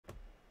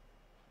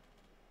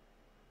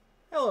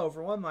Hello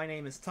everyone, my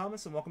name is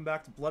Thomas and welcome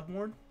back to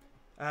Bloodborne.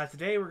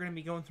 Today we're going to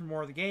be going through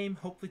more of the game,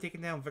 hopefully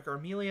taking down Vicar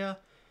Amelia,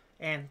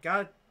 and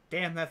god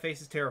damn that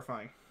face is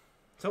terrifying.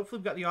 So hopefully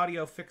we've got the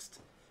audio fixed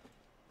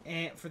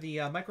for the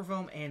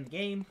microphone and the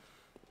game.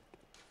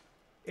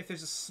 If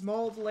there's a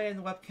small delay in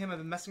the webcam, I've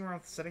been messing around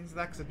with the settings of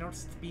that because I've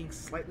noticed it's being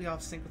slightly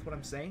off sync with what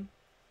I'm saying.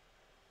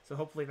 So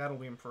hopefully that'll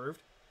be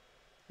improved.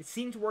 It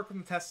seemed to work with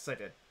the tests I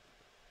did.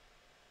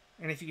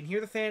 And if you can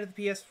hear the fan of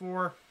the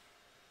PS4,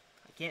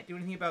 I can't do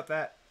anything about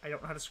that. I don't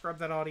know how to scrub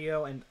that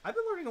audio, and I've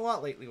been learning a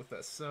lot lately with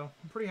this, so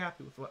I'm pretty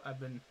happy with what I've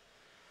been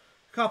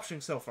accomplishing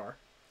so far.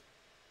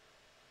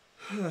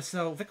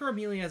 So, Vicar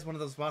Amelia is one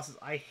of those bosses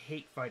I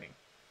hate fighting.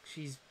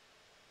 She's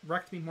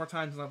wrecked me more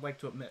times than I'd like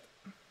to admit.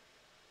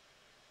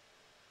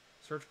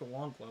 Surgical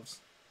long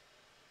gloves.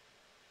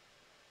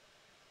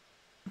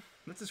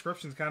 This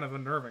description's kind of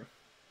unnerving.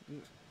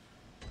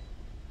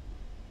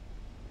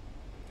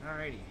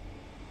 Alrighty.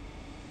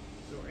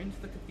 So we're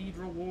into the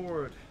Cathedral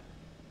Ward.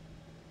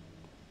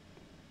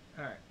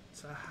 Alright,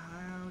 so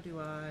how do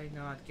I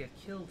not get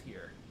killed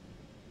here?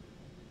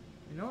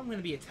 I know I'm going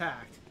to be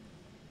attacked.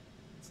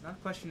 It's not a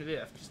question of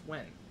if, just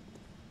when.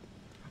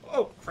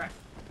 Oh, crap.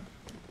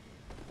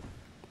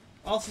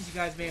 Also, as you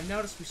guys may have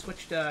noticed, we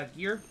switched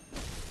gear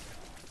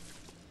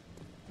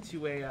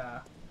to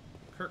a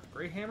Kirk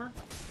Greyhammer.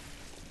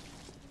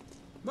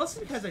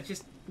 Mostly because I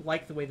just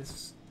like the way this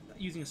is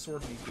using a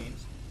sword in these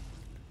games.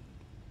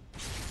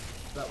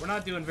 But we're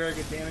not doing very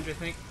good damage, I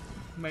think.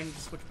 Might need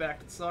to switch back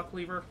to the saw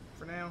cleaver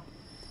for now.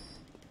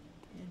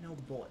 And no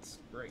bullets.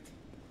 Great.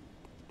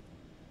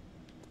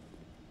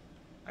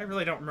 I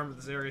really don't remember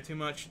this area too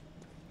much.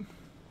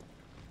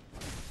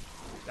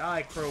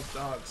 Die, crow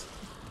dogs.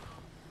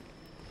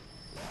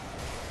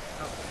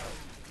 Oh.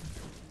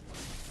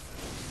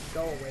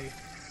 Go away.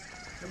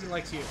 Nobody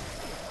likes you.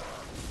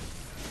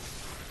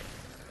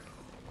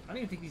 I don't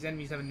even think these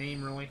enemies have a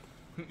name, really.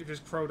 They're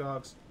just crow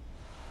dogs.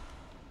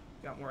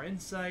 Got more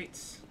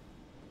insights.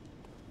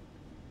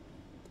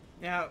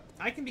 Now,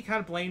 I can be kind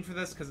of blamed for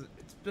this, because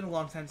it's been a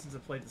long time since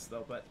I've played this,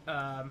 though, but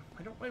I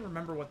don't really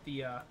remember what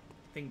the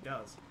thing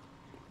does.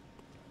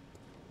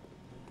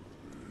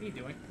 What are you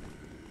doing?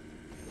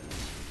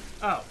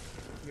 Oh,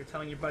 you're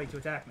telling your buddy to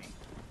attack me.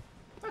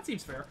 That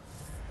seems fair.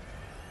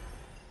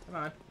 Come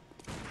on.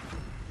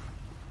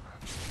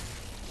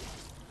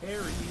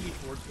 Harry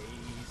for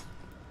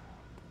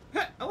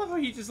days. I love how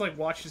he just, like,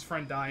 watched his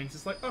friend die, and he's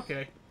just like,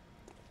 okay.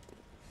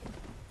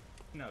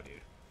 No,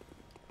 dude.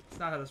 That's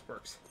not how this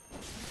works.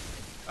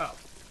 Oh,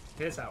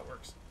 here's how it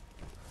works.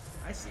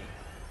 I see.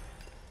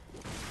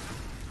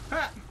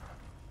 Ha!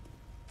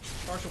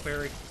 Partial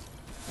parry.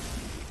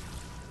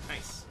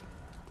 Nice.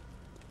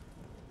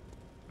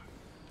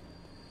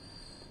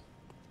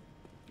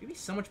 You'd be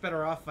so much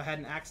better off if I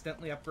hadn't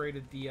accidentally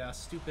upgraded the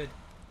stupid...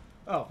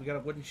 Oh, we got a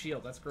wooden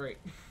shield. That's great.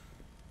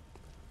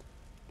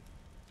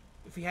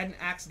 If we hadn't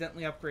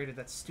accidentally upgraded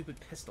that stupid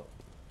pistol.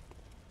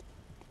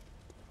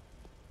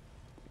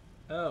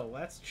 Oh,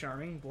 that's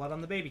charming. Blood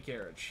on the baby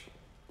carriage.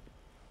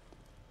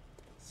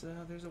 So,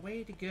 there's a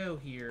way to go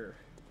here.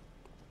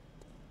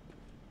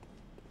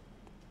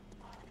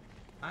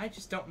 I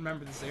just don't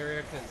remember this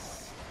area,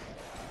 because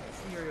it's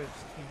the area that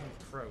just came from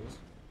the crows.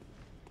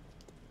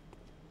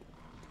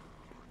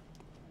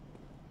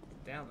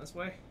 Down this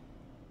way?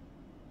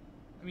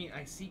 I mean,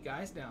 I see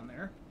guys down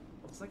there.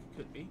 Looks like it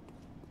could be.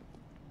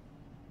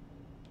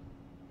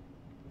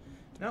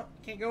 No,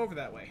 can't go over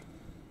that way.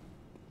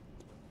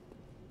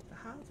 So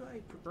how do I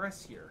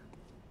progress here?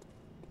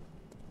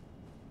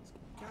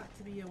 Got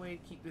to be a way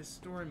to keep this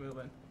story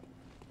moving.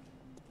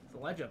 There's a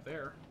ledge up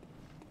there.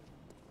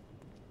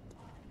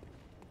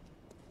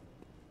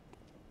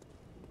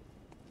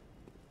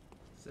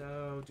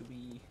 So, do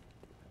we...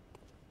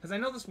 Because I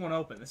know this won't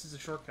open. This is a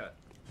shortcut.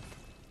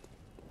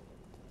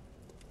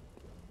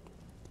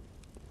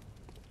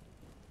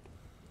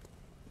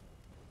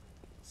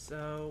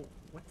 So,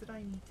 what did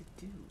I need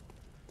to do?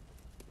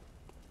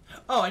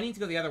 Oh, I need to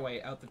go the other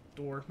way, out the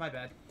door. My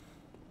bad.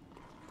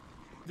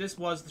 This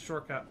was the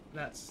shortcut.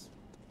 That's...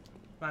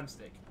 my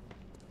mistake.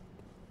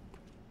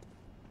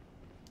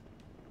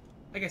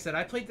 Like I said,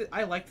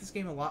 I liked this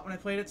game a lot when I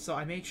played it, so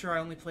I made sure I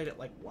only played it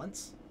like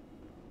once,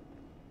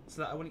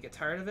 so that I wouldn't get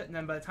tired of it. And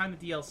then by the time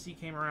the DLC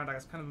came around, I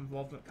was kind of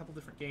involved in a couple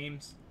different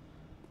games.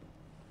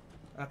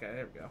 Okay,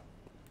 there we go.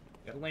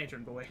 Got a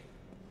lantern boy.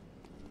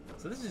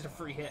 So this is just a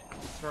free hit,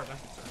 as far as I'm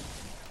concerned.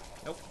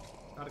 Nope,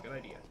 not a good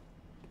idea.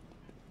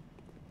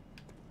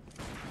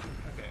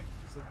 Okay,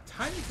 so the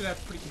timing for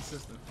that's pretty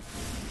consistent.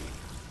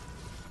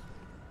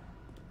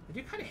 I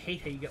do kind of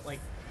hate how you get,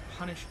 like,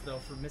 punished, though,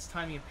 for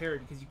mistiming a parry,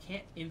 because you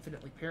can't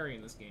infinitely parry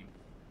in this game.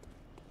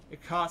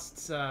 It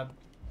costs,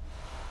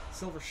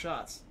 silver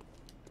shots.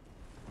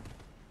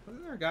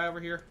 Wasn't there a guy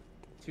over here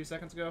 2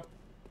 seconds ago?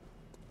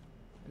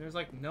 And there's,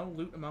 like, no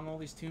loot among all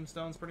these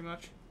tombstones, pretty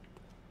much.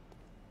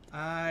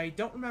 I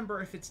don't remember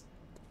if it's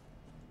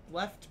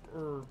left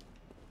or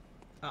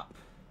up.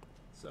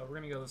 So we're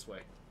gonna go this way.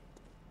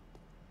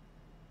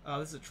 Oh,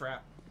 this is a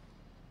trap.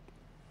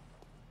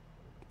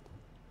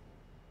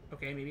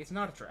 Okay, maybe it's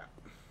not a trap.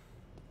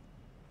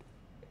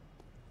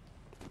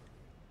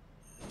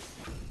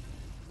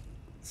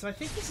 So I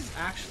think this is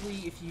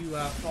actually, if you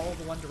follow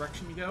the one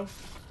direction you go,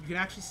 you can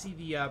actually see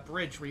the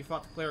bridge where you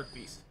fought the Cleric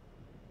Beast.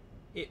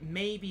 It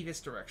may be this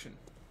direction.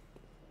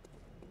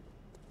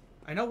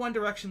 I know one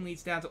direction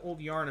leads down to Old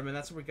Yharnam, and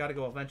that's where we gotta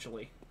go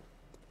eventually.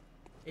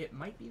 It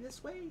might be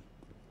this way?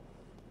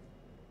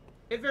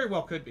 It very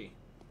well could be.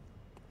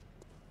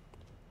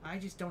 I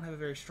just don't have a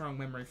very strong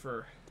memory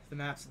for the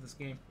maps of this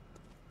game.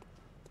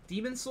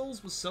 Demon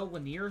Souls was so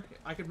linear,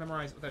 I could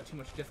memorize it without too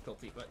much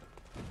difficulty, but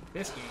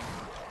this game,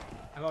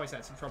 I've always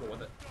had some trouble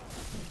with it.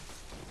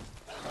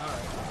 Alright,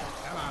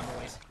 come on,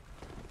 boys.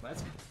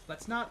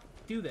 Let's not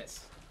do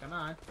this. Come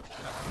on.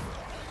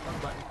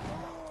 Wrong button.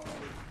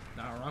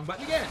 No, wrong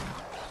button again!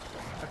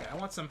 Okay, I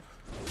want some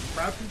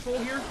crowd control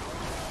here.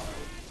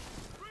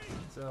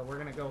 So we're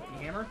gonna go with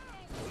the hammer.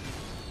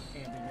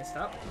 And we messed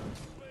up.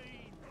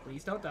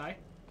 Please don't die.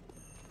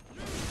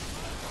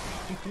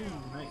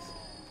 Nice.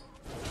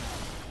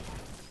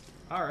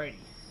 Alrighty.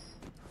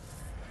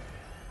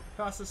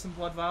 Cost us some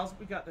blood vials, but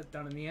we got that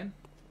done in the end.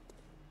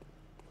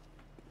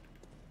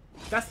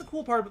 That's the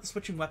cool part about the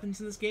switching weapons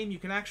in this game. You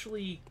can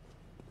actually...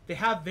 They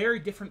have very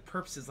different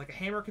purposes. Like, a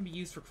hammer can be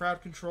used for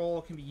crowd control.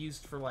 It can be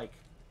used for, like,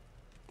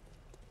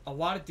 a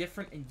lot of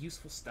different and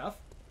useful stuff.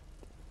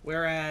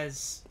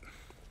 Whereas,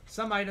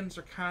 some items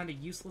are kind of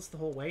useless the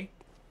whole way.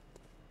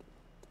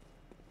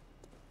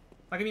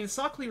 Like, I mean, the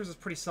saw cleaver is a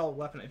pretty solid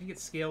weapon. I think it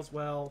scales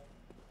well.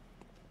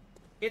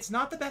 It's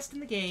not the best in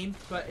the game,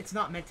 but it's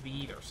not meant to be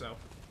either, so...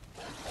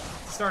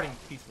 It's a starting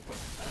piece of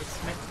equipment.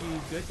 It's meant to do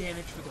good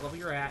damage for the level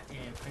you're at,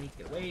 and I need to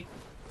get away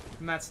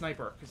from that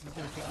sniper, because he's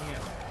going to take me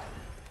out.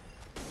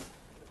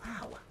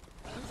 Wow.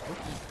 What's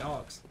with these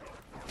dogs?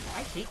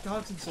 I hate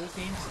dogs in Souls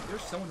games. They're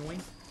so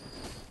annoying.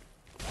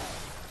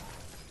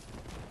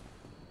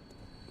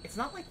 It's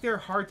not like they're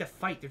hard to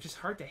fight. They're just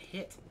hard to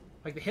hit.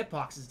 Like, the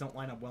hitboxes don't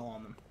line up well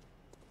on them.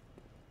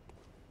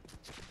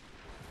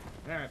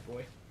 Alright,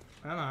 boy.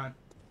 Come on.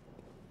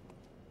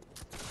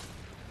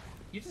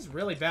 You're just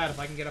really bad if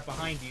I can get up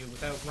behind you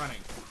without running.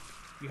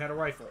 You had a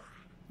rifle.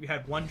 You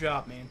had one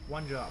job, man.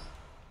 One job.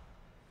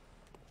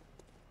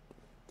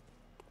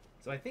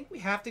 So I think we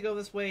have to go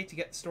this way to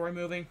get the story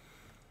moving.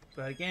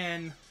 But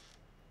again,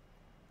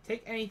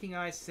 take anything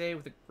I say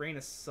with a grain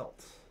of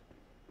salt.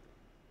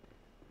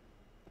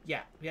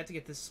 Yeah, we have to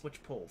get this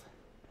switch pulled,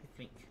 I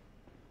think.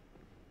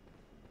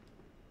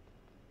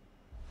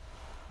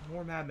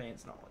 More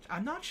Madman's knowledge.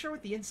 I'm not sure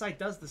what the inside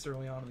does this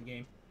early on in the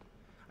game.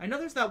 I know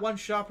there's that one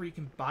shop where you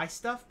can buy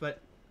stuff,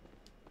 but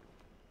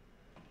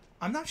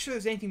I'm not sure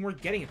there's anything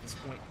worth getting at this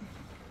point.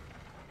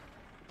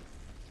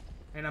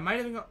 And I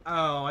might even go...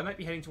 Oh, I might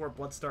be heading toward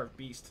Bloodstarved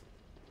Beast.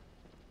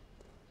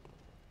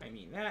 I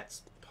mean,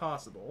 that's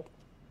possible.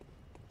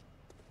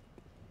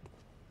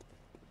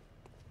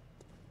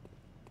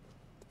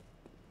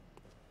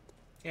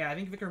 Yeah, I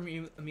think Vicar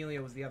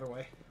Amelia was the other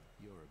way.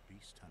 You're a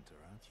beast hunter,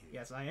 aren't you?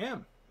 Yes, I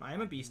am. I am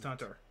a beast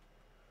hunter.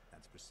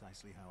 That's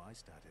precisely how I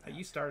started How out.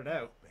 you started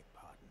out. Beg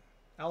pardon.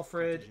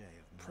 Alfred,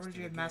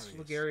 protege of Master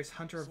Ligarius,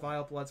 hunter of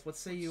vile bloods. What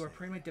say you? Are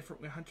pretty much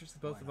different. We're hunters, the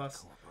both of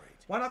us.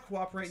 Why not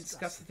cooperate and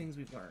discuss the things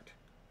we've learned?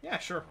 Yeah,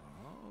 sure.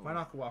 Why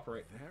not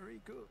cooperate?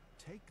 Very good.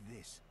 Take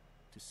this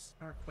to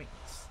Our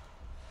acquaintance.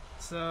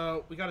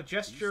 So we got a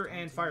gesture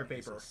and fire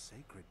paper.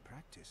 Sacred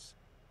practice.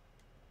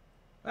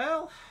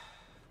 Well,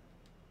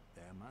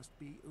 there must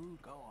be. Ooh,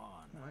 go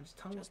on. no, just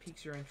tell me what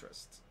piques your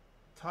interest.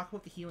 Talk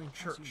about the healing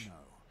church. As you know,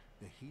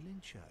 the healing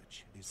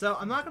church is So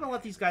I'm not going to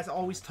let these guys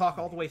always talk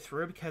all the way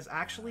through because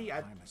actually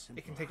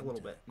it can take a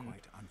little bit.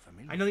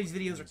 I know these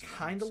videos are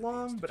kind of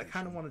long, but I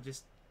kind of want to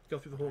just go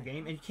through the whole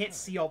game, and you can't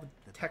see all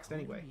the text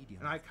anyway,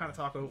 and I kind of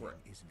talk over it.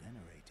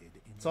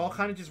 So I'll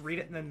kind of just read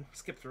it and then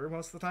skip through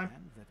most of the time.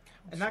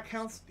 And that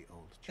counts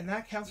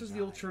as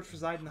the old church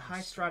reside in the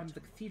high stratum of the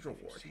cathedral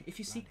ward. If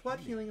you seek blood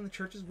healing and the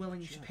church is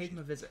willing, you should pay them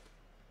a visit.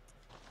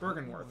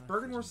 Bergenworth.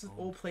 Bergenworth is an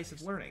old place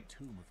of learning,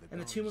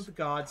 and the Tomb of the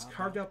Gods,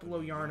 carved out below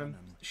Yharnam,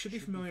 should be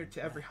familiar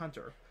to every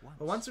hunter.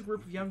 But once a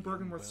group of young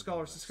Bergenworth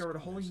scholars discovered a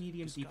holy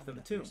medium deep within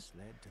the tomb.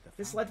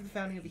 This led to the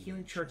founding of the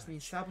healing church and the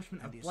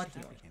establishment of blood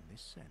healing.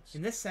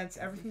 In this sense,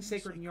 everything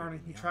sacred in Yharnam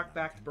can be tracked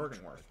back to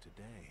Bergenworth.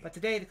 But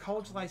today, the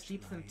college lies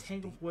deep within a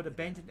tangled wood,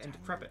 abandoned and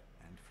decrepit.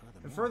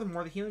 And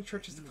furthermore, the healing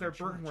church has declared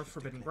Bergenworth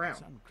forbidden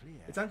ground.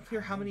 It's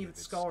unclear how many of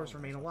its scholars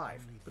remain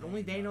alive, but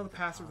only they know the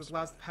password that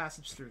allows the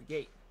passage through the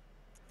gate.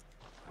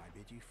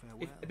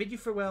 I bid you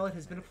farewell. It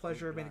has been a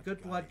pleasure. May the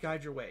good blood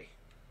guide your way.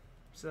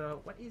 So,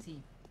 what is he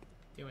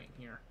doing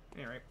here?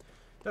 Anyway,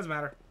 doesn't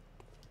matter.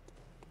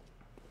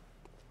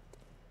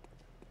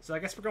 So I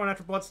guess we're going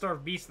after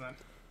Bloodstarved Beast then.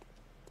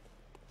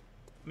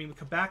 I mean, we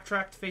could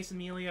backtrack to face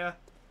Amelia.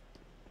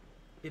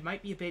 It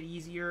might be a bit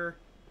easier.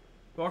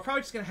 But we're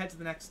probably just going to head to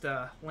the next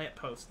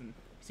lamppost and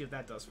see what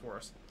that does for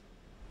us.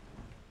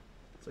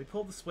 So we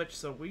pulled the switch,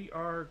 so we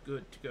are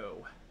good to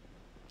go.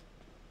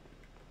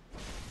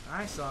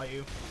 I saw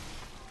you.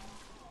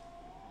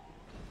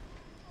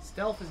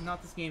 Stealth is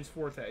not this game's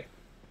forte.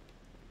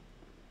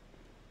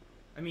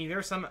 I mean, there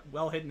are some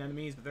well-hidden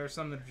enemies, but there are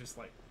some that are just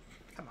like,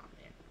 come on,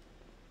 man.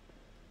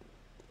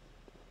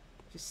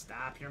 Just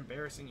stop. You're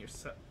embarrassing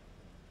yourself.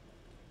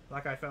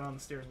 That guy fell on the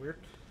stairs. Weird.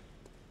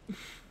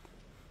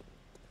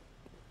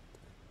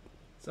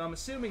 So I'm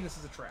assuming this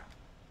is a trap.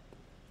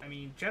 I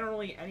mean,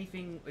 generally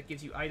anything that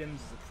gives you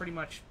items is pretty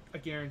much a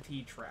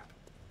guaranteed trap.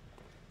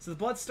 So the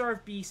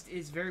Blood-Starved Beast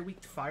is very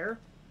weak to fire,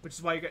 which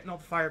is why you're getting all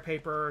the fire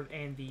paper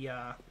and the,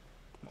 well,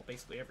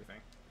 basically everything.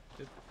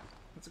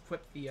 Let's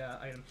equip the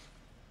item.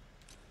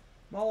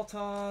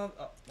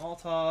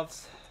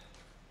 Molotovs.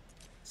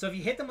 So if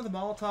you hit them with a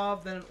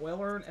Molotov, then an oil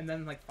urn, and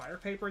then, like, fire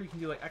paper, you can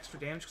do, like, extra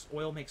damage, because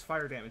oil makes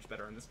fire damage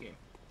better in this game.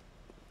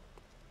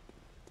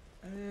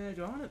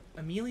 Do I want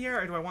Amelia,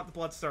 or do I want the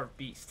Blood-Starved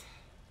Beast?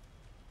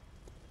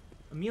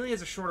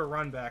 Amelia's a shorter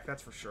run back,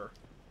 that's for sure.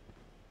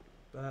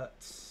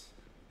 But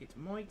it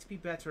might be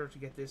better to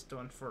get this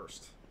done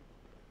first.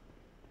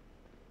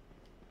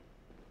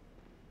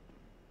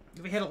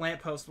 If we hit a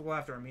lamppost, we'll go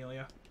after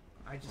Amelia.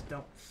 I just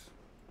don't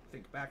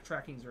think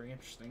backtracking is very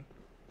interesting.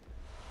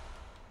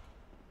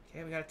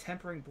 Okay, we got a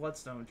Tempering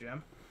Bloodstone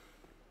gem.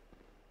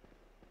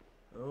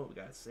 Oh, we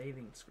got a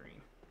saving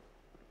screen.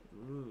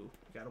 Ooh,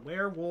 we got a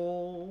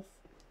werewolf.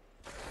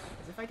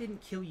 As if I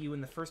didn't kill you in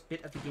the first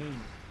bit of the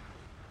game.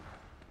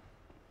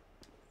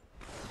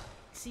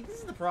 See, this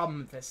is the problem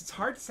with this. It's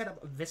hard to set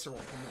up a visceral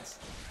in this.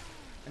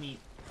 I mean,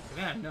 for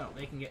them, no,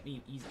 they can get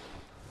me easily.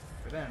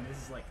 For them,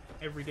 this is like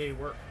everyday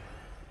work.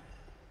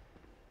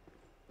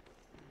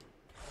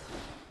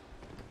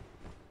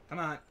 Come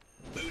on.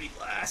 Booty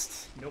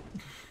blast! Nope.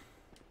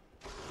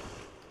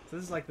 So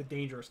this is like the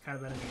dangerous kind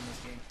of enemy in this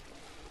game.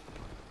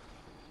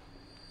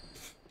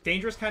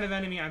 Dangerous kind of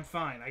enemy, I'm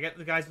fine. I get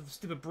the guys with the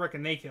stupid brick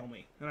and they kill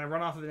me. And I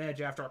run off of an edge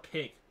after a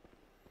pig.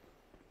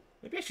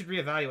 Maybe I should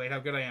reevaluate how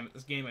good I am at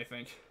this game, I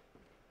think.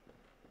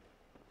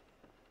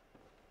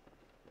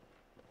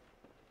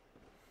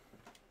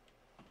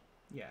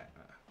 Yeah.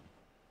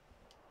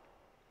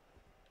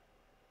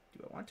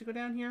 Do I want to go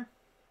down here?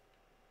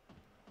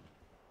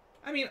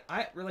 I mean,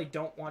 I really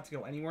don't want to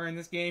go anywhere in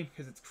this game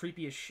because it's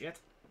creepy as shit.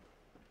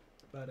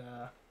 But,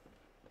 I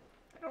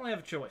don't really have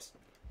a choice.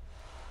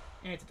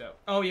 Antidote.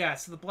 Oh, yeah,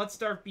 so the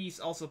Blood-Starved Beast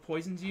also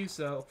poisons you,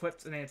 so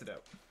equipped an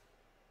antidote.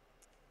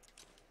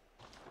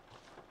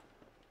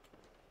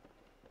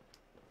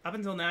 Up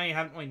until now, you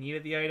haven't really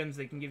needed the items.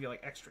 They can give you,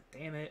 like, extra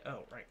damage.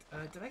 Oh, right.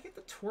 Did I get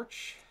the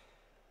torch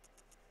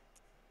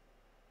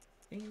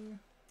thing?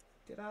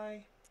 Did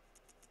I?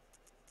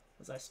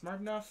 Was I smart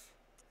enough?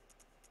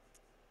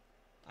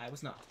 I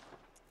was not.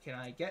 Can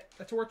I get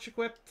a torch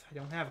equipped? I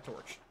don't have a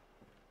torch.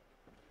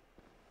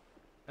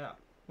 Oh,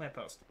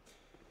 lamppost.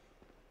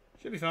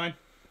 Should be fine.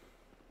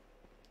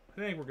 I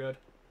think we're good.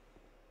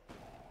 What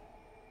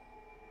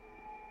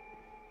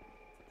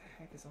the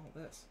heck is all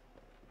this?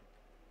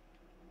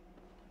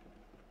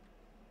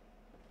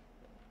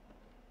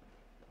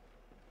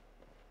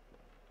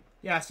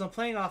 Yeah, so I'm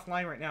playing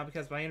offline right now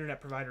because my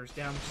internet provider is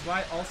down, which is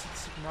why also the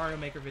Super Mario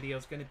Maker video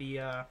is going to be,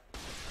 I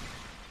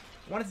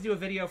wanted to do a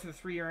video for the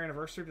 3-year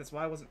anniversary, but that's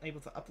why I wasn't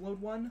able to upload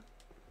one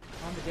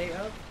on the day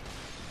of.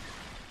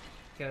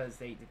 Because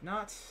they did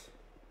not.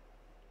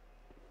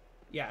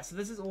 Yeah, so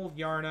this is old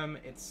Yharnam.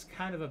 It's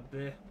kind of a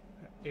bleh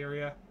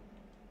area.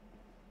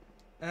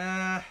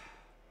 Vicar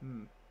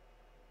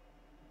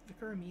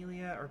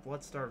Amelia or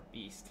Blood-Starved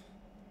Beast?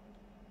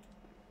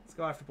 Let's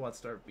go after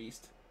Blood-Starved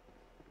Beast.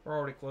 We're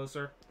already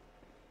closer.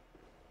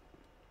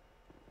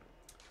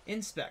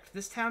 Inspect.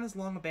 This town is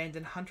long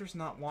abandoned. Hunters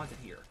not wanted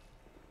here.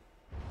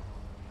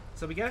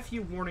 So we get a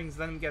few warnings,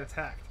 then we get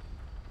attacked.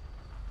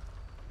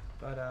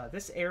 But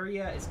this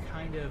area is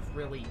kind of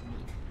really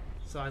neat.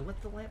 So I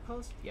lit the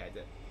lamppost? Yeah, I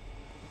did.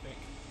 I think.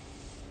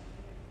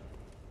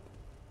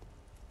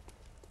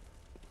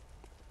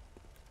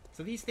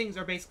 So these things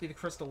are basically the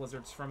crystal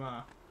lizards from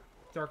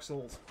Dark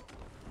Souls.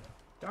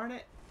 Darn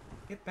it.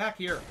 Get back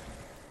here.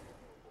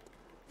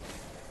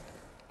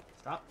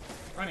 Stop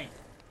running.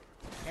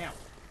 Damn.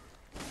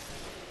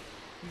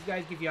 These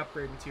guys give you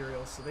upgrade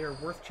materials, so they are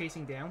worth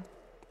chasing down.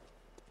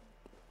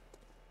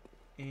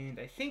 And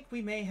I think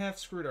we may have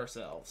screwed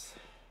ourselves.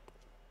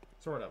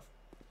 Sort of.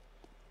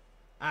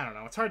 I don't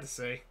know. It's hard to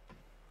say.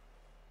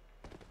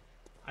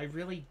 I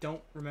really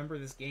don't remember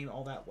this game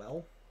all that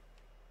well.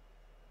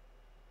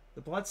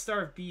 The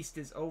Blood-Starved Beast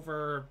is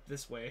over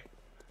this way,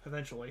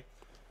 eventually.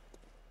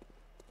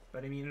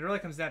 But, I mean, it really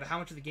comes down to how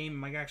much of the game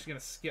am I actually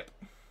going to skip.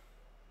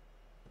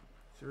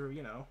 Through,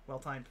 you know,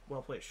 well-timed,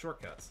 well-played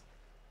shortcuts.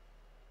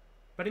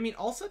 But, I mean,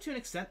 also to an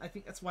extent, I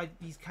think that's why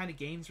these kind of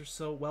games are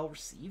so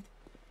well-received.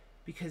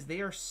 Because they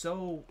are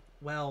so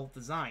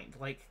well-designed.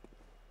 Like,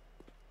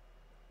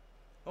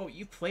 oh,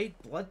 you've played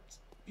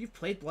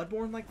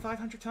Bloodborne like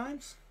 500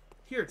 times?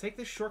 Here, take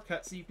this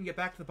shortcut so you can get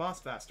back to the boss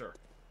faster.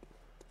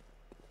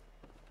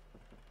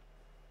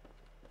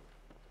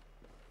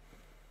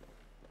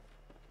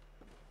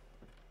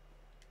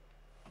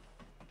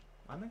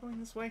 Why am I going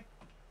this way?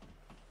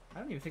 I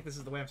don't even think this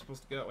is the way I'm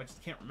supposed to go. I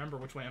just can't remember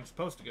which way I'm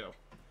supposed to go.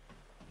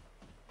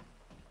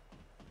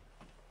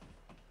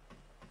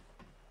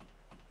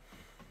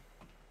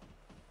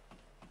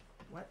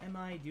 What am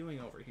I doing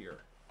over here?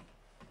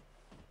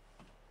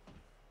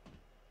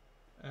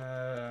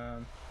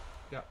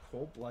 Got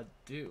Cold Blood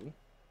Dew.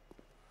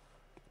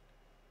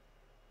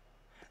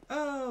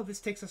 Oh, this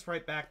takes us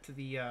right back to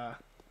the,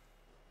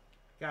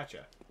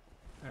 Gotcha.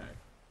 Alright.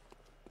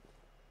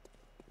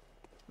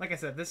 Like I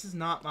said, this is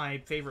not my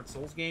favorite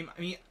Souls game.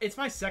 I mean, it's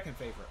my second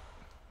favorite.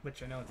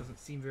 Which I know it doesn't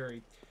seem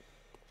very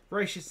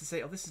gracious to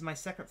say, oh, this is my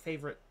second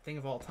favorite thing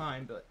of all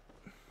time, but...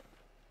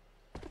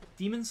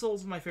 Demon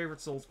Souls is my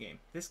favorite Souls game.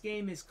 This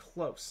game is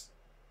close.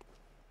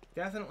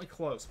 Definitely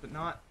close, but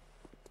not...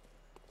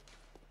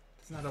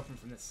 It's not open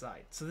from this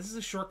side. So this is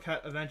a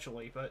shortcut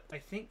eventually, but I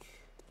think...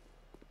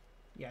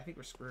 Yeah, I think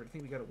we're screwed. I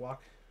think we gotta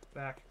walk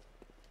back.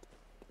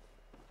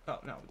 Oh,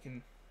 no, we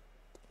can...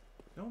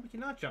 No, we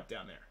cannot jump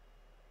down there.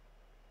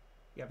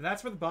 Yeah, but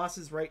that's where the boss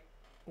is, right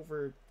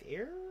over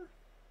there?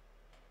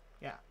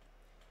 Yeah.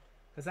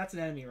 Because that's an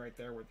enemy right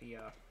there where the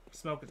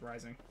smoke is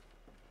rising.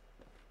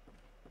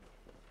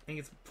 I think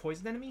it's a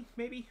poison enemy,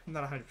 maybe? I'm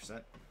not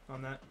 100%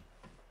 on that.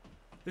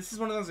 This is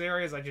one of those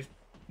areas I just...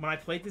 When I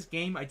played this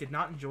game, I did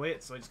not enjoy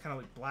it, so I just kind of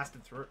like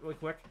blasted through it really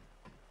quick.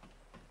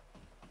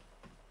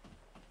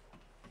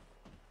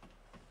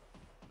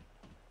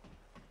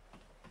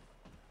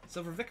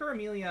 So for Vicar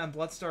Amelia and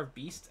Bloodstarved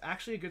Beast,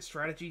 actually a good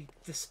strategy,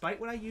 despite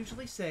what I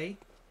usually say,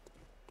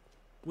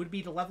 would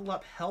be to level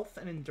up health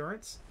and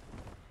endurance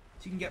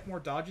so you can get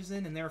more dodges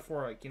in and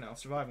therefore, like, you know,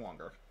 survive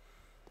longer.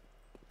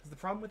 Because the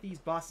problem with these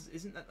bosses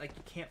isn't that, like,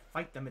 you can't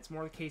fight them, it's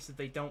more the case that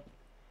they don't...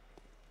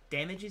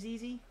 Damage is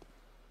easy.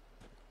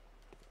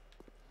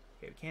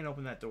 Okay, we can't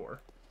open that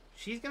door.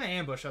 She's gonna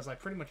ambush us, I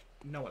pretty much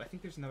know it. I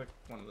think there's another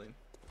one of them.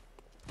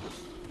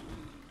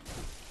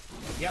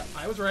 Yep,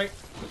 I was right.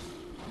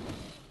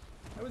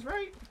 I was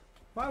right.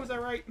 Why was I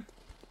right?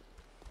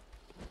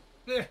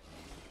 Ugh.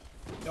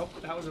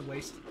 Nope, that was a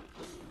waste.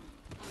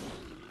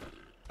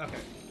 Okay.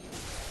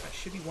 That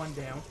should be one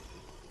down.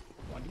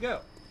 One to go.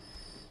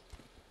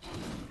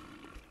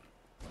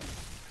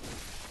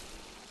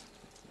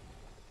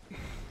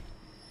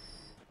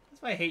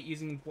 That's why I hate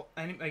using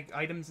like,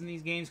 items in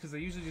these games, because they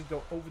usually just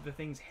go over the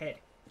thing's head.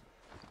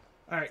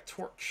 Alright,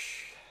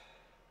 torch.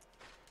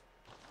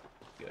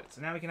 Good.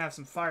 So now we can have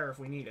some fire if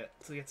we need it,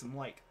 so we get some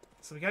light.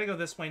 So we gotta go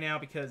this way now,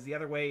 because the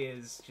other way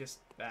is just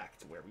back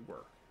to where we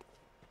were.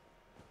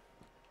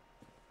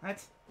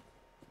 What?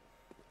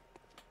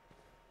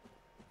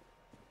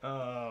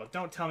 Oh,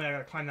 don't tell me I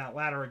gotta climb that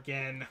ladder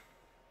again.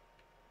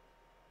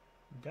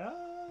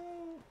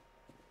 No.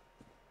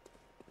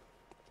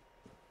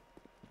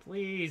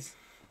 Please.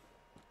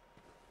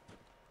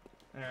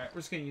 Alright,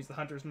 we're just gonna use the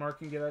Hunter's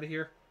Mark and get out of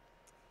here.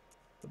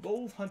 The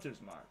bold Hunter's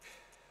Mark.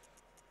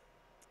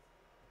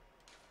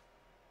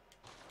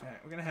 Alright,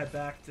 we're gonna head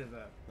back to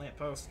the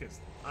lamppost because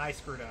I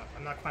screwed up.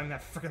 I'm not climbing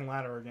that freaking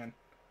ladder again.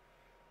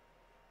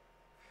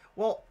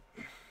 Well,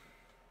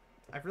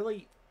 I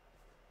really...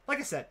 Like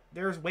I said,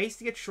 there's ways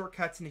to get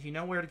shortcuts, and if you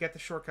know where to get the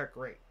shortcut,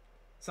 great.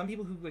 Some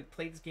people who like,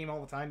 play this game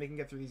all the time, they can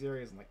get through these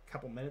areas in like a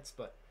couple minutes,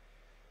 but...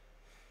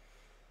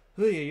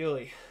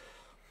 Oy.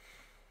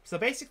 So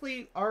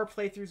basically, our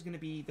playthrough is going to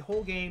be the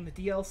whole game, the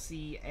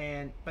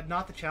DLC, but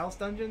not the Chalice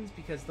dungeons,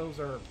 because those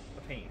are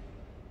a pain.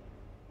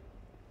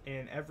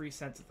 In every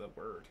sense of the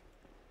word.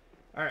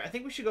 Alright, I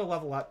think we should go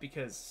level up,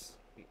 because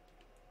we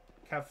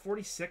have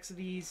 46 of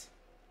these,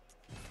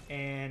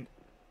 and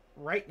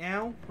right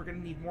now, we're going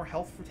to need more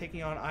health for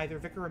taking on either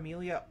Vicar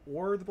Amelia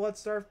or the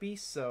Bloodstarved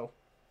Beast, so...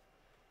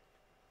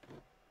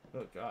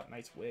 Oh god,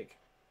 nice wig.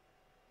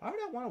 Why would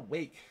I want a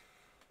wig?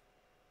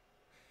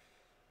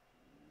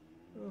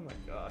 Oh my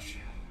gosh.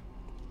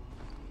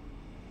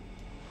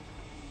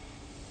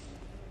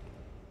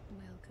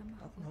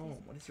 Welcome home.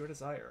 What is your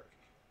desire?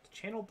 To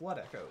channel blood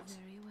echoes.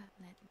 Very well.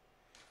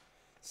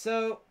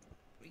 So,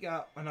 we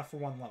got enough for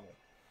one level.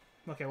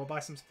 Okay, we'll buy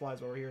some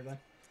supplies while we're here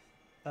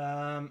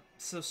then.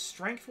 So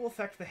strength will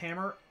affect the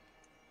hammer,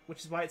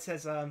 which is why it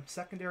says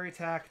secondary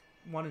attack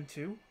 1 and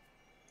 2.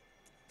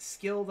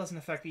 Skill doesn't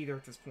affect either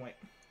at this point.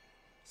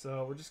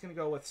 So we're just going to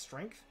go with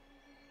strength.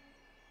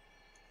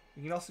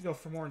 You can also go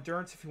for more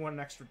endurance if you want an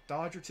extra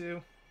dodge or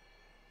two.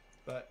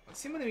 But let's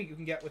see what you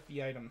can get with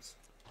the items.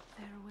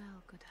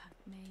 Farewell, good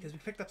maid. Because we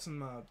picked up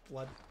some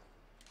blood.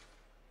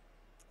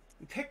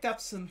 We picked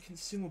up some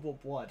consumable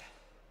blood.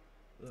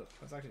 Ugh,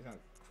 that's actually kind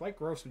of quite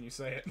gross when you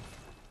say it.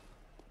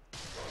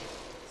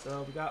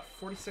 So we got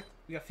 46.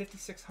 We got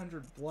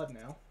 5,600 blood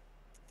now.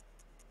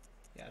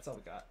 Yeah, that's all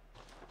we got.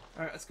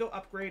 All right, let's go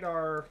upgrade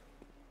our.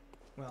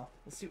 Well,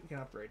 let's see what we can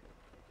upgrade.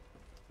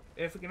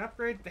 If we can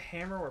upgrade the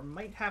hammer, we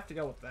might have to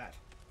go with that.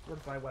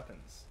 Fortify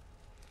weapons.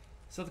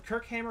 So the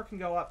Kirk hammer can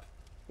go up,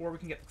 or we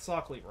can get the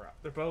saw cleaver up.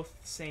 They're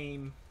both the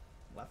same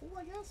level,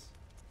 I guess?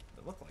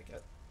 They look like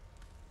it.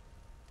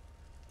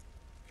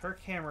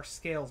 Kirk hammer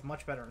scales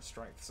much better in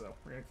strength, so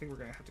I think we're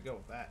going to have to go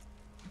with that.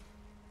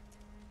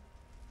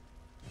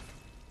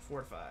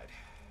 Fortified.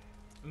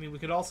 I mean, we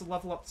could also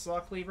level up the saw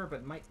cleaver,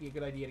 but it might be a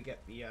good idea to get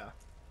the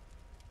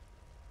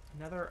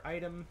another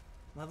item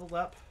leveled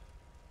up.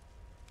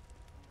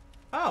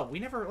 Oh, we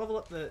never level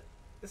up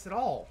this at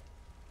all.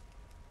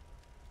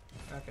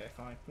 Okay,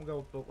 fine. We'll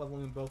go with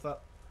leveling them both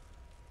up.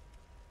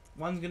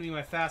 One's going to be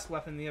my fast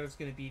weapon, the other's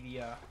going to be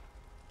the,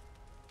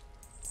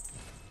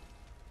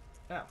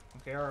 Oh,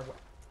 okay, our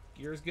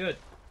gear is good.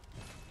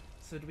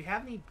 So do we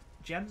have any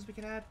gems we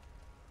can add?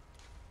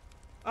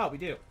 Oh, we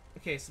do.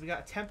 Okay, so we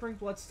got a Tempering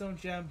Bloodstone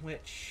gem,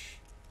 which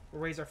will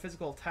raise our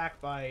physical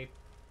attack by...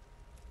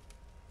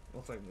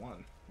 looks like 1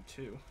 or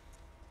 2.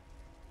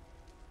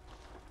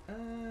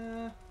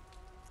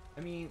 I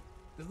mean,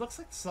 it looks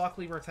like the Saw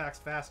Cleaver attacks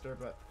faster,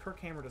 but the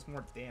Kirk Hammer does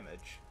more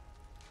damage.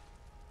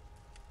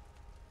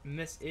 And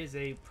this is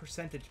a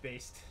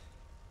percentage-based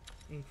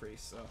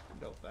increase, so I'll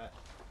go with that.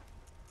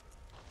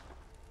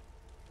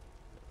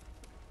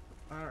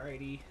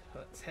 Alrighty,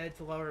 let's head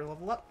to lower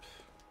level up.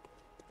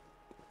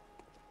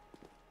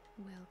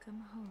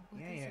 Welcome home.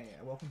 What is Yeah. it?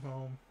 Welcome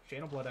home.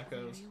 Chain of Blood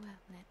Echoes. Very well,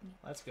 let me.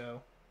 Let's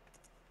go.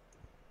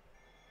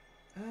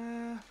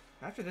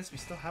 After this, we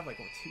still have like,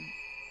 what, 2...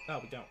 Oh,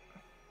 we don't.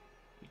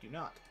 We do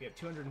not. We have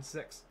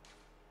 206.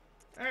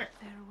 Alright.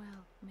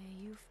 Farewell. May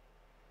you.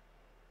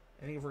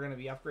 I think if we're going to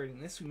be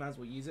upgrading this, we might as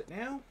well use it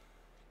now.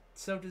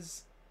 So do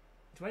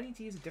I need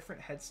to use a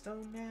different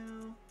headstone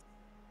now?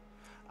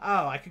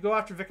 Oh, I could go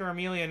after Vicar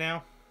Amelia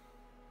now.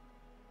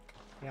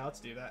 Yeah, let's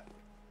do that.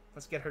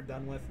 Let's get her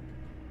done with.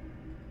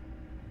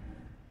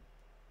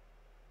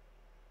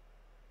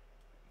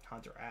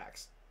 Hunter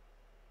Axe.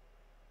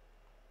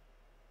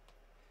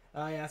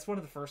 Yeah, it's one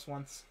of the first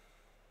ones.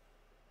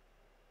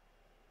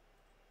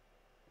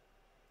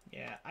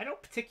 Yeah, I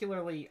don't think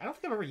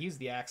I've ever used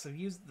the axe.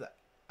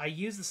 I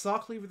used the Saw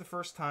Cleaver the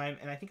first time,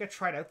 and I think I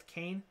tried out the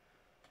cane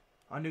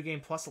on New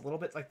Game Plus a little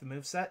bit, like the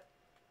moveset.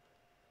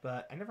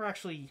 But I never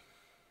actually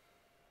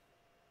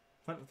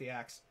went with the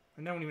axe.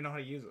 I don't even know how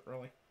to use it,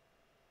 really.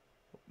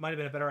 Might have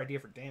been a better idea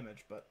for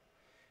damage, but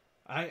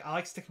I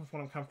like sticking with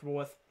what I'm comfortable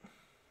with.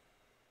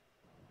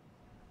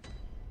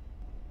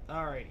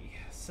 Alrighty,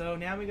 so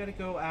now we gotta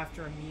go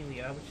after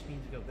Amelia, which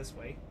means to go this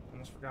way.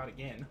 Almost forgot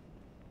again.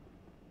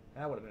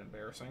 That would have been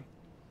embarrassing.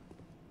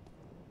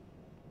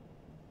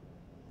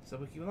 So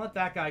we can let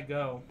that guy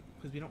go,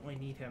 because we don't really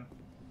need him.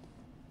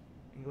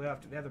 And go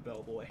after the other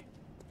bellboy.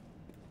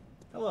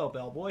 Hello,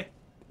 bellboy.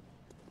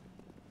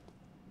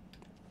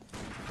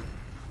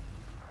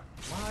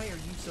 Why are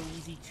you so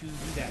easy to do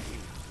that to?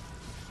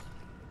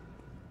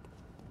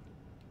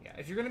 Yeah,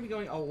 if you're going to be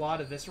going a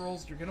lot of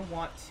viscerals, you're going to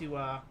want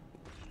to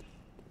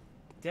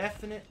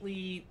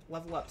definitely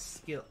level up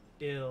skill.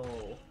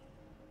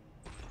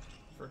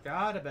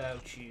 Forgot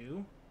about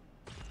you.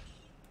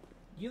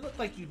 You look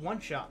like you'd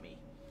one-shot me.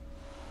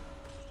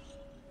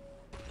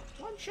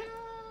 One shot!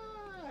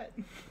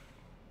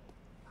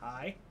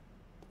 Hi.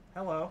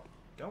 Hello.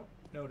 Don't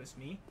notice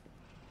me.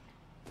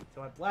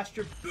 So I blast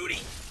your booty!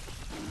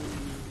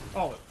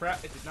 Oh,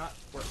 crap. It did not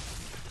work.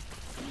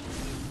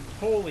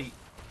 Holy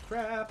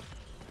crap.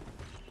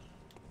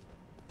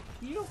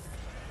 You don't...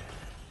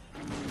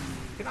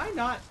 Can I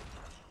not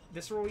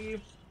visceral you?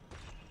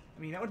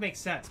 I mean, that would make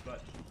sense,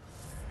 but...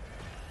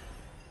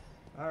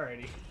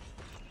 Alrighty.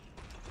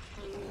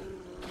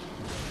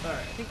 Alright,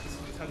 I think this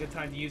is a good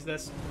time to use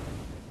this.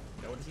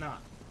 No, it is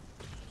not.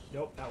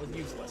 Nope, that was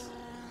useless.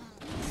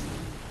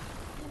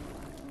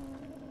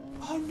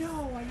 Oh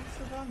no, I used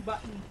the wrong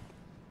button.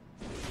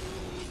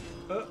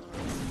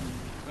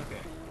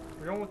 Okay.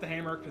 We're going with the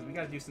hammer because we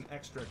gotta do some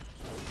extra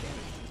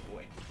damage to this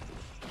boy.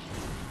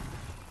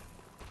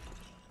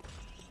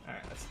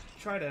 Alright, let's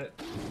try to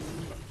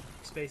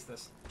space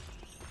this.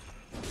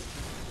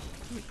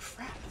 Holy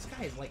crap, this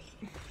guy is like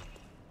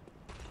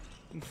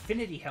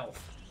infinity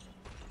health.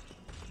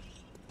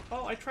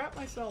 Oh, I trapped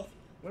myself.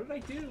 What did I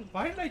do?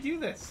 Why did I do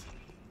this?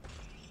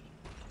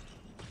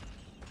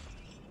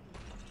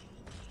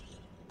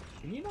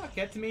 Can you not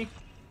get to me?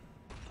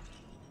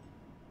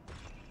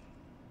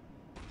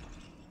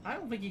 I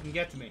don't think you can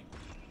get to me.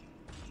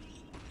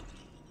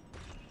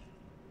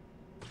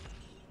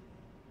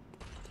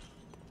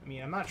 I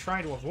mean, I'm not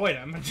trying to avoid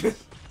him. I'm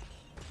just...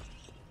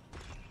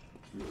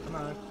 Come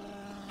on.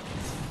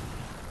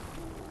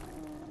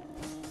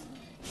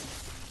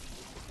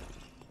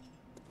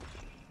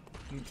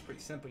 It's pretty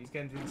simple. He's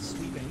getting to do the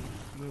sweeping.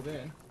 Move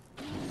in.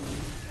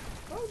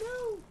 Oh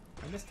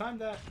no! I mistimed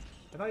that.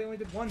 I thought he only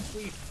did one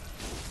sweep.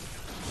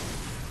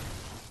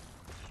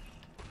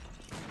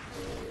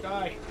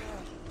 Die.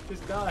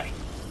 Just die.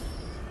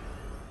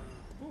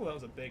 Ooh, that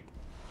was a big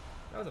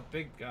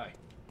guy.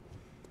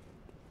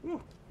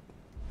 Ooh.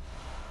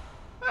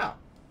 Wow.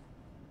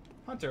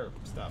 Hunter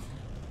stuff.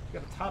 You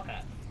got a top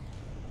hat.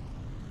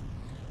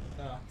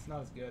 Oh, it's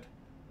not as good.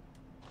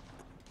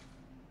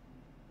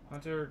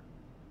 Hunter,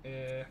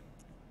 we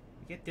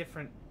get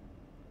different...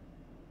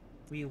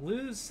 We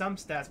lose some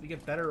stats, we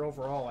get better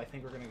overall. I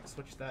think we're going to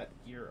switch that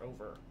gear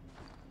over.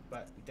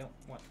 But we don't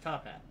want the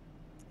top hat.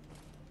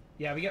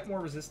 Yeah, we get more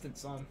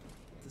resistance on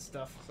this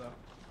stuff, so...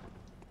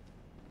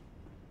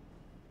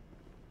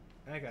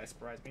 That guy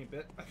surprised me a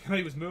bit. I thought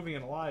he was moving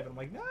and alive, and I'm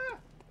like, nah!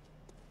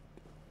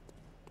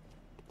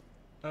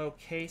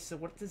 Okay, so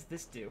what does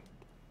this do?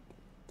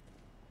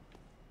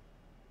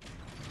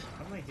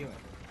 What am I doing?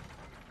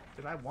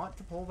 Did I want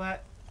to pull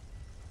that?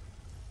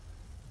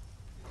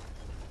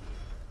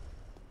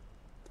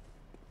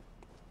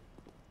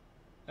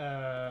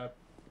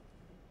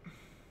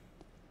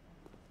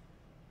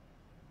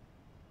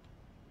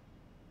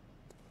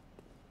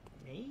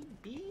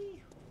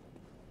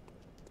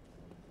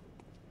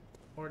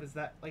 does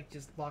that, like,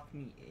 just lock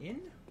me in?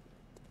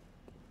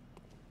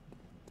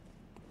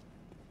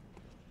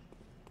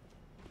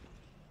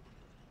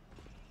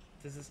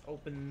 Does this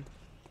open...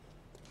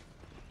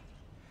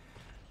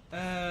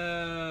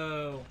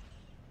 Oh.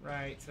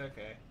 Right,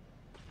 okay.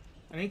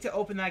 I need to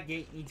open that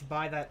gate, need to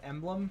buy that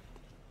emblem.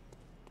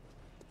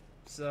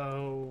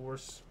 So, we're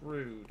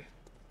screwed.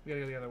 We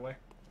gotta go the other way.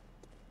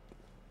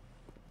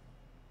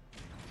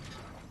 Too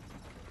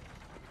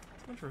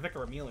much for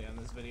Vicar Amelia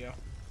in this video.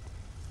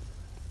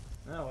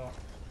 Oh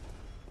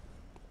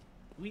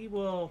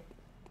well.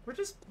 We're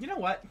just, you know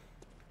what?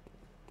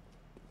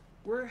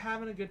 We're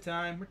having a good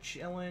time. We're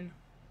chilling.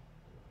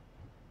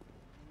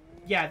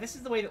 Yeah, this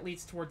is the way that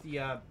leads toward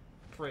the,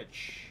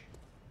 bridge.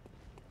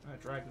 I'm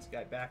gonna drag this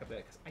guy back a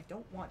bit, because I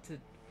don't want to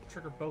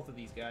trigger both of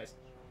these guys.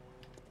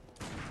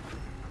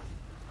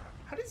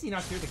 How does he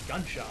not hear the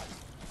gunshot?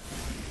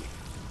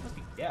 He must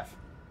be deaf.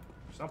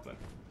 Or something.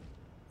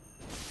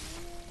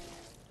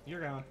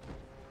 You're gone.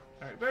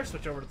 Alright, better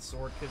switch over to the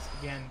sword, because,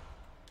 again,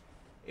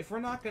 if we're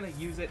not gonna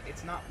use it,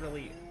 it's not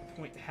really a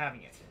point to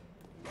having it.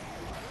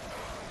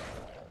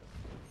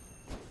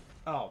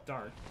 Oh,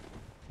 darn.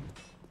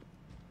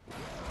 I'm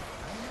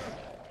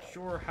not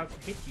sure how to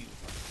hit you.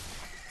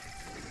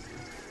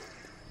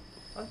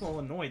 I was a little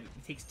annoyed that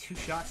it takes 2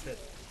 shots to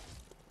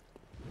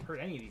hurt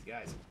any of these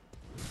guys.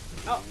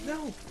 Oh,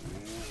 no!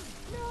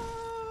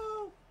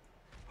 No!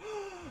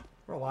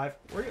 We're alive.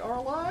 We are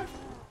alive!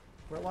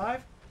 We're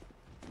alive.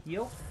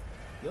 Heal.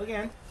 Heal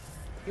again.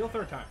 Heal a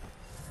 3rd time.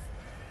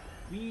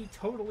 We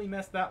totally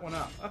messed that one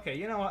up. Okay,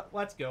 you know what?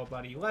 Let's go,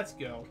 buddy. Let's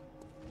go.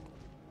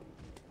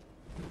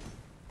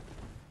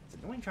 It's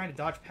annoying trying to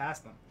dodge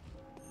past them.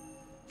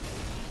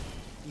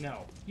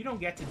 No. You don't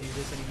get to do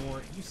this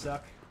anymore. You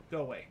suck.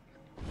 Go away.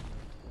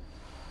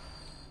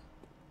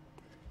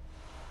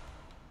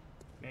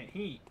 Man,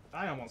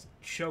 I almost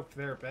choked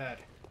there bad.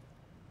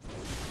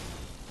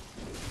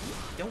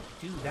 Don't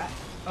do that.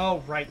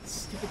 Oh, right.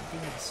 Stupid thing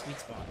with the sweet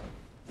spot.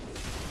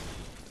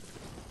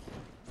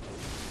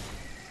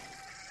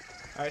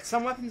 Alright,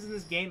 some weapons in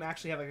this game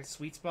actually have like a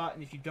sweet spot,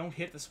 and if you don't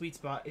hit the sweet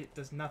spot, it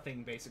does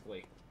nothing,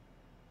 basically.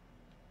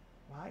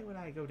 Why would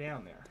I go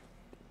down there?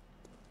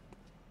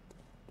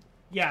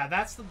 Yeah,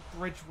 that's the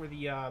bridge where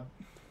the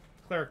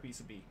cleric beast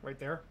would be, right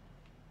there.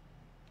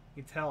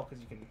 You can tell, because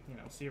you can, you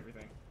know, see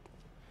everything.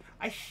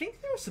 I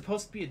think there was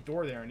supposed to be a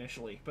door there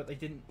initially, but they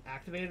didn't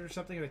activate it or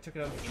something, or they took it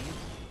out of the game.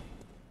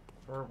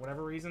 For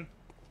whatever reason.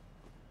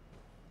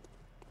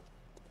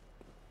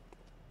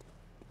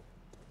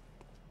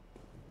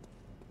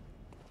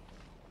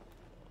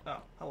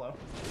 Oh, hello.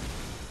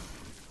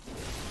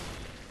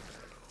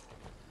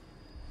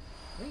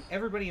 I think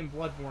everybody in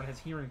Bloodborne has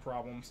hearing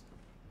problems.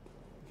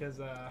 Because,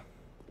 oh.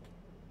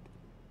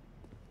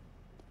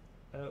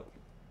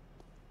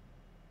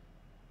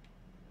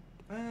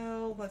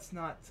 Well, let's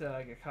not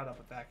get caught up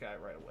with that guy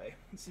right away.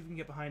 Let's see if we can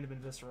get behind him in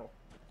Visceral.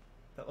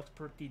 That looks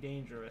pretty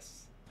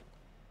dangerous.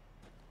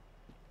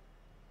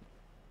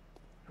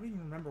 I don't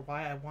even remember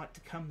why I want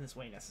to come this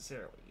way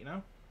necessarily, you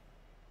know?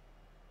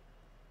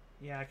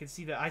 Yeah, I can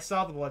see that. I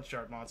saw the Blood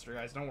Shard monster,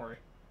 guys. Don't worry.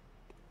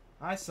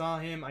 I saw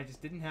him. I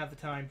just didn't have the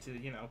time to,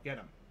 you know, get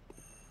him.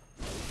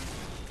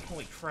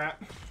 Holy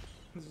crap.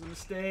 This is a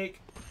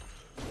mistake.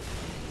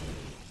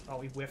 Oh,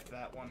 we whiffed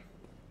that one.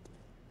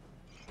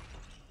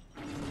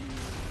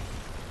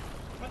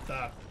 What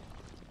the?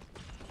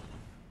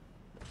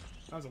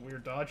 That was a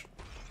weird dodge.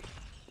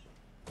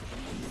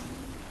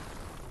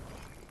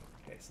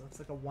 Okay, so that's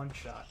like a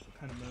one-shot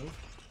kind of move.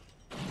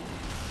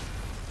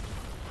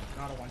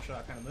 Not a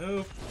one-shot kind of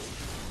move.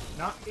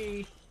 Not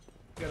me.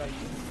 Good idea.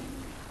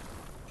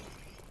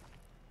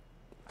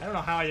 I don't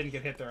know how I didn't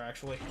get hit there,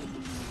 actually.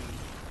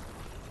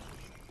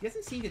 He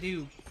doesn't seem to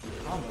do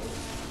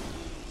combos.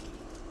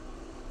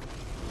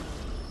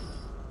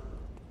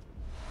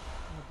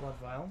 Blood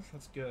vials.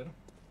 That's good.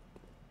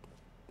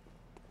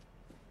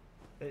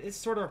 It's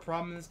sort of a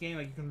problem in this game.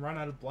 Like, you can run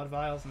out of blood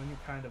vials, and then you're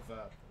kind of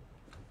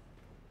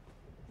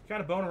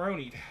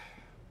boneronied.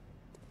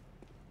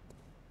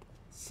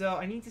 So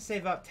I need to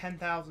save up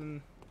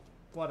 10,000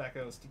 blood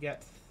echoes to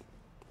get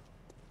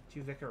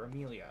to Vicar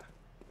Amelia.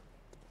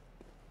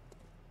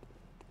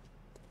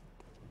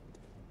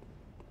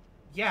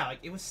 Yeah, like,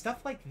 it was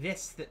stuff like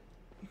this that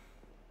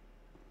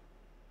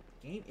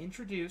the game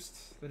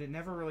introduced that it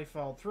never really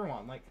followed through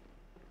on. Like,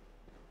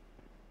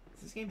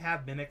 does this game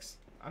have mimics?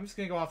 I'm just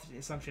gonna go off the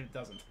assumption it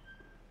doesn't.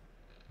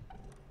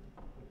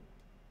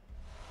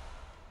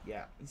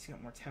 Yeah, it's got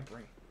more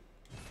tempering.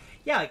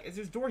 Yeah, like, there's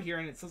a door here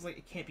and it says like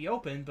it can't be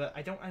opened, but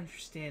I don't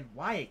understand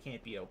why it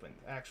can't be opened,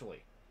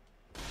 actually.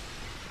 Like,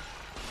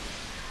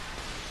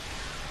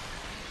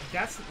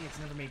 that's something that's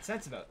never made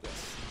sense about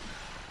this.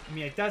 I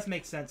mean, it does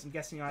make sense. I'm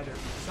guessing either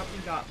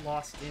something got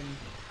lost in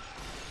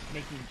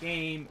making the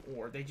game,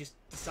 or they just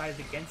decided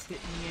against it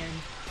in the end.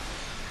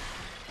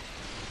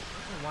 I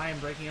don't know why I'm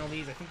breaking all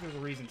these. I think there's a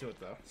reason to it,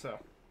 though. So,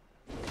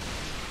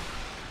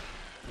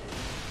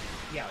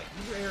 yeah, like,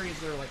 these are areas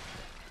that are like,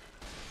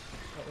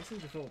 oh, those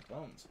things are filled with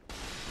bones.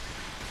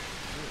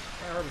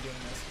 Why are we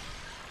doing this?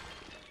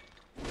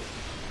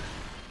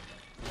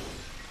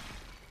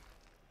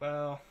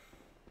 well,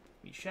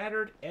 we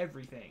shattered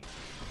everything.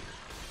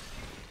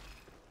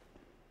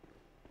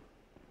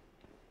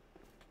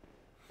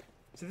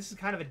 So this is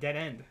kind of a dead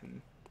end.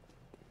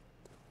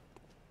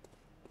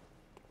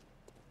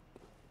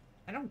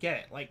 I don't get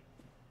it. Like,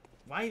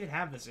 why even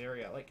have this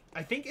area? Like,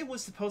 I think it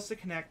was supposed to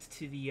connect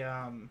to the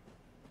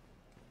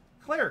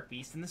Cleric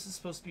Beast, and this is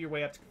supposed to be your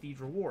way up to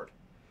Cathedral Ward.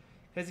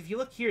 Because if you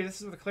look here, this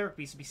is where the Cleric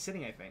Beast would be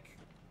sitting, I think.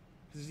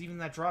 Because there's even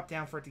that drop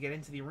down for it to get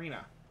into the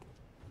arena.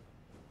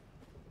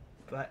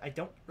 But I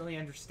don't really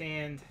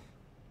understand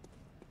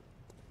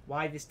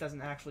why this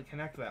doesn't actually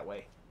connect that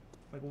way.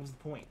 Like, what was the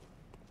point?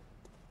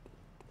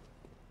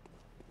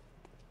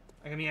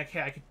 Like, I mean,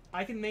 okay,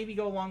 I can maybe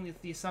go along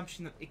with the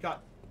assumption that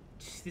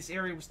this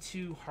area was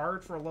too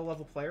hard for a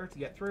low-level player to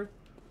get through.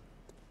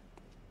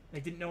 They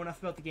didn't know enough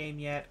about the game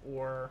yet,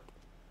 or...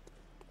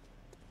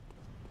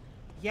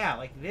 Yeah,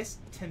 like, this,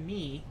 to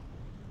me,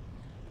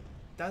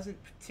 doesn't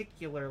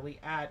particularly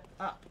add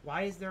up.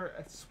 Why is there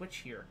a switch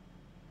here?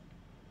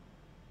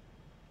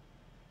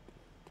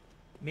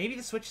 Maybe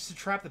the switch is to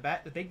trap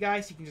the big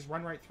guys so you can just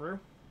run right through?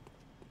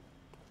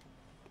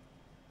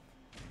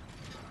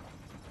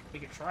 We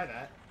could try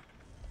that.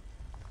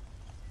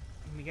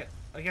 And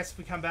I guess if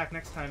we come back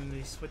next time and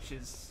the switch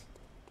is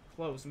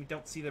closed and we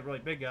don't see the really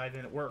big guy,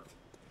 then it worked.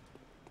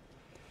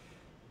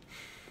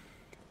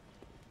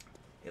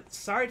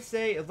 Sorry to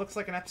say, it looks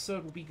like an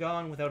episode will be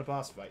gone without a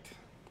boss fight.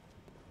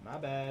 My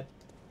bad.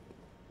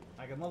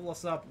 I can level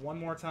us up one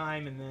more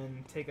time and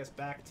then take us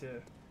back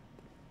to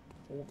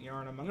old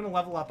Yharnam. I'm going to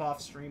level up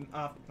off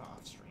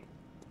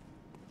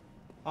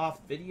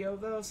video,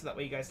 though, so that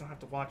way you guys don't have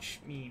to watch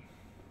me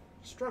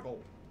struggle.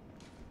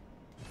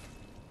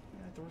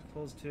 Yeah, door's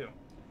closed, too.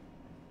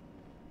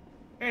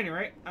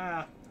 Anyway,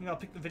 I think I'll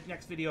pick the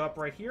next video up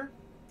right here.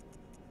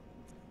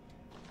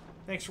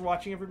 Thanks for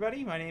watching,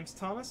 everybody. My name's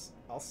Thomas.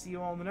 I'll see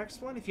you all in the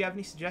next one. If you have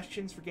any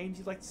suggestions for games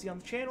you'd like to see on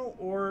the channel,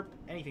 or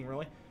anything,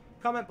 really,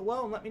 comment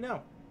below and let me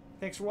know.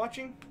 Thanks for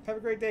watching. Have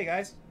a great day,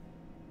 guys.